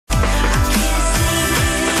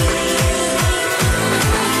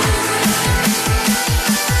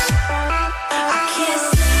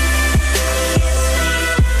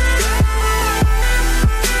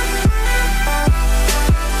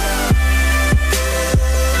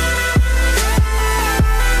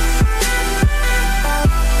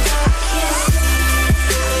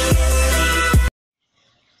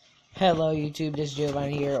Hello YouTube, this is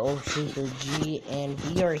Giovanni here, or Super G, and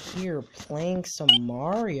we are here playing some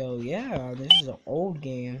Mario. Yeah, this is an old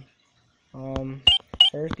game.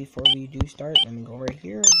 First, before we do start, let me go right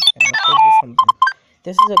here, and let's go do something.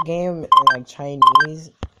 This is a game in, like, Chinese.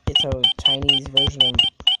 It's a Chinese version of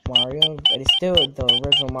Mario, but it's still the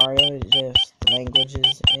original Mario, it's just the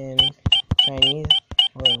languages in Chinese,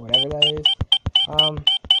 or whatever that is.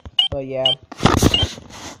 But yeah,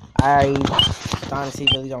 I honestly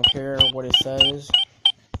really don't care what it says.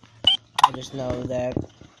 I just know that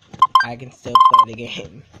I can still play the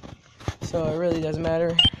game, so it really doesn't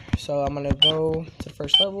matter. So I'm gonna go to the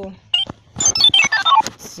first level.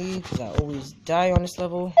 Let's see, because I always die on this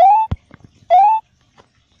level.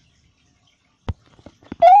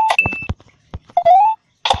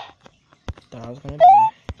 Thought I was gonna die.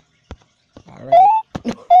 Alright.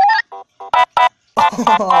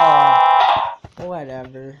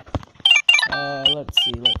 Whatever. Let's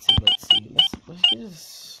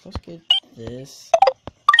get this.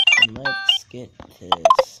 And let's get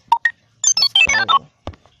this. Let's go.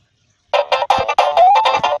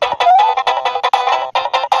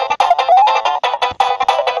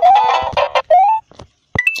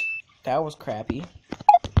 That was crappy.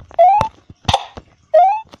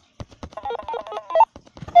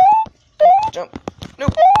 Jump. No.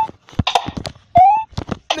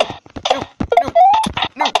 No.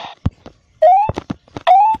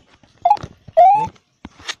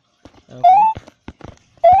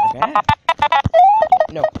 Okay.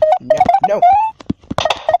 No. No!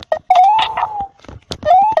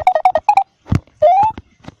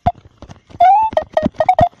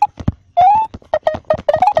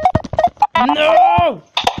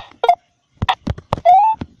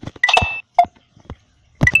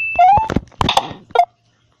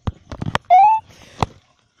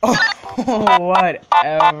 Oh,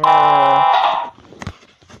 whatever.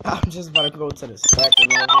 I'm just about to go to the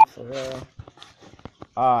second level for real.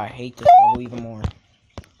 Oh, I hate this level even more.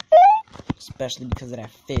 Especially because of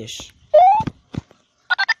that fish.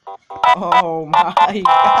 Oh my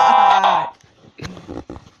god!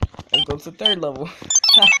 Let's go to the third level.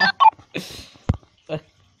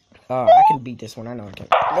 Oh, I can beat this one. I know I can.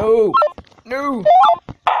 No! No!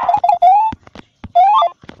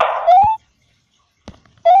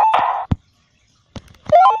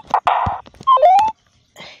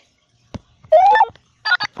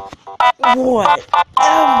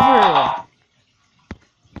 Whatever!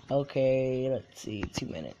 Okay, let's see. 2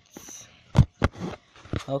 minutes.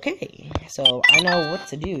 Okay, so I know what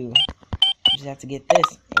to do. You just have to get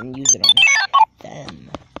this and use it on them.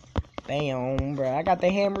 Bam, bruh. I got the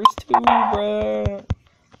hammers too, bruh.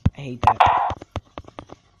 I hate that.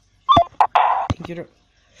 Computer.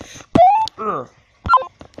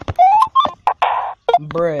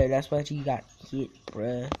 Bruh, that's what you got hit,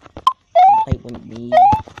 bruh. Don't play with me.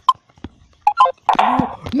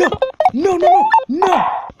 Oh, no!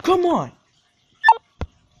 Come on!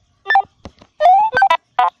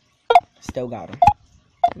 Still got him.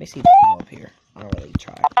 Let me see if I can go up here. I don't really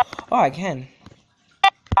try. Oh, I can.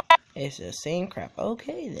 It's the same crap.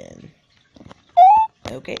 Okay, then.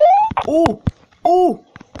 Okay. Oh!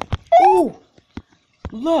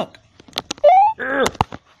 Look!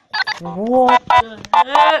 What the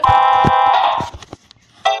heck?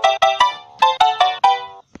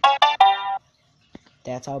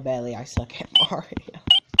 That's how badly I suck at Mario.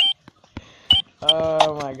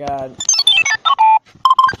 Oh my god.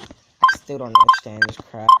 I still don't understand this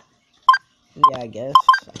crap. Yeah, I guess.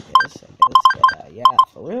 Yeah,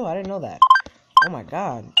 for real? I didn't know that. Oh my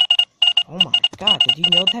god. Did you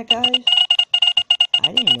know that, guys?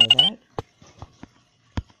 I didn't know that.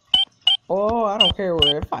 Oh, I don't care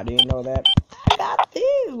if I didn't know that. I got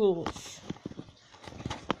feels.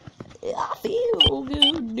 I feel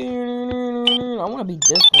good. I want to beat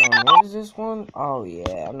this one. What is this one? Oh,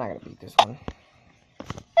 yeah. I'm not going to beat this one.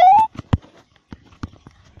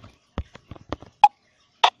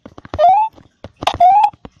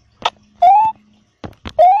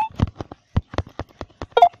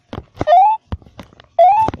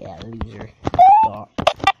 Yeah, loser.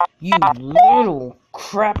 You little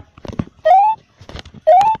crap.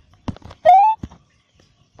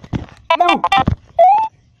 No!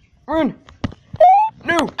 Run!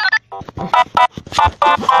 No! What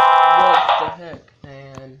the heck,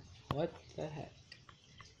 man? What the heck?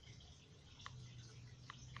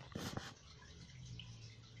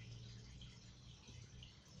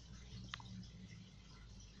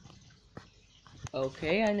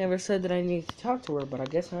 Okay, I never said that I needed to talk to her, but I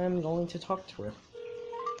guess I am going to talk to her.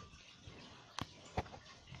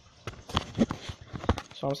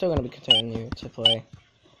 So I'm still going to be continuing to play.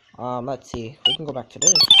 Let's see. We can go back to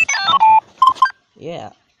this.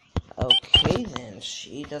 Yeah. Okay then.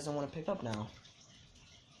 She doesn't want to pick up now.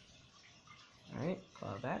 Alright, call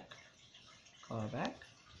her back. Call her back.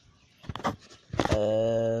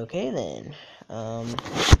 Okay then. Hold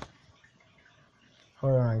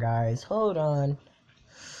on, guys. Hold on.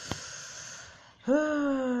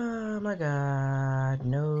 Oh my god.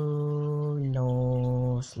 No,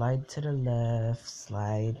 no. Slide to the left.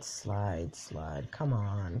 Slide, slide, slide. Come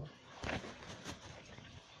on.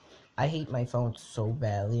 I hate my phone so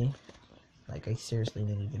badly. Like, I seriously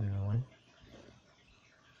need to get a new one.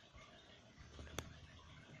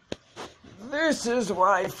 This is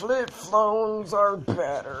why flip phones are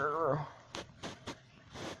better.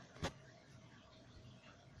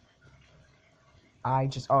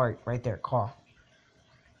 Alright, right there, call.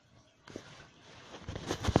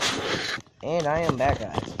 And I am back,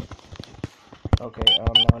 guys. Okay, no,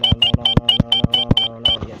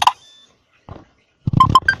 yes.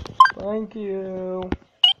 Thank you.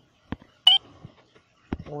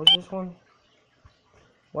 What was this one?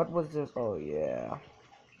 What was this? Oh, yeah.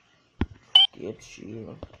 Get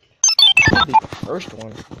you. This will be the first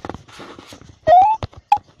one.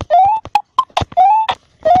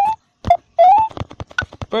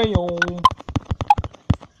 Bam.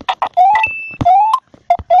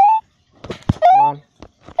 Come on.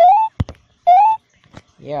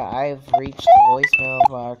 Yeah, I've reached the voicemail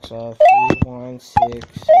box of 316655555.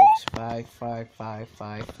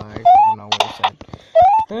 I don't know what I said.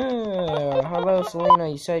 Hello, Selena.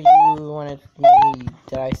 You said you wanted me.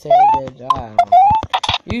 Did I say that? I don't know.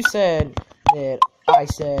 You said that I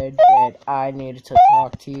said that I needed to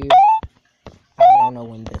talk to you. I don't know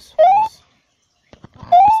when this was. I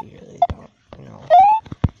honestly really don't know.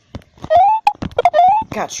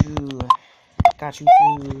 Got you. Got you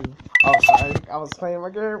too. Oh, sorry. I was playing my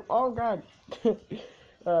game. Oh, God.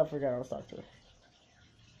 I forgot I was talking to her.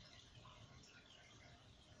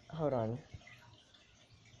 Hold on.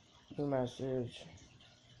 New message.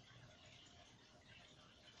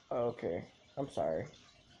 Okay. I'm sorry.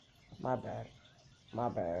 My bad. My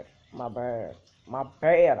bad. My bad. My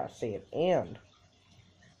bad. I said and.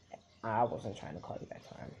 I wasn't trying to call you that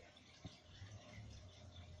time.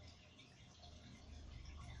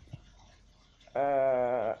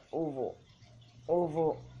 Oval.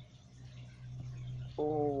 Oval.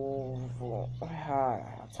 Oval.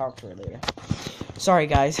 I'll talk to her later. Sorry,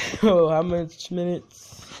 guys. Oh, how much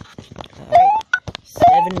minutes? Alright.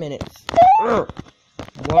 7 minutes. Ugh.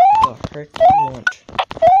 What the heck do you want?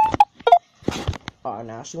 Oh,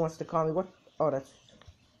 now she wants to call me. What? Oh, that's...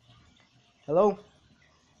 Hello?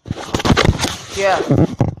 Yeah.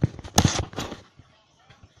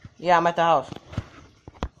 Yeah, I'm at the house.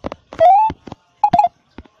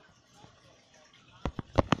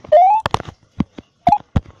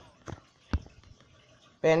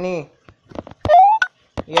 Benny.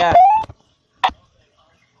 Yeah.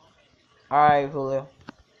 Alright, Julio.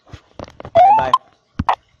 Alright, bye.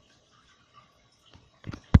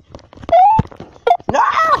 No!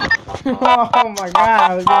 Oh my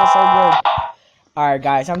god, I was doing so good. Alright,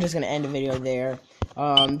 guys, I'm just gonna end the video there.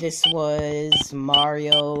 This was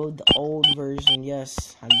Mario, the old version.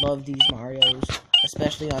 Yes, I love these Marios,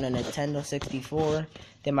 especially on a Nintendo 64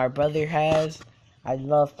 that my brother has. I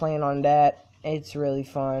love playing on that. It's really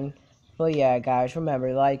fun. But yeah, guys,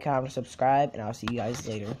 remember, like, comment, subscribe, and I'll see you guys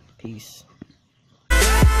later. Peace.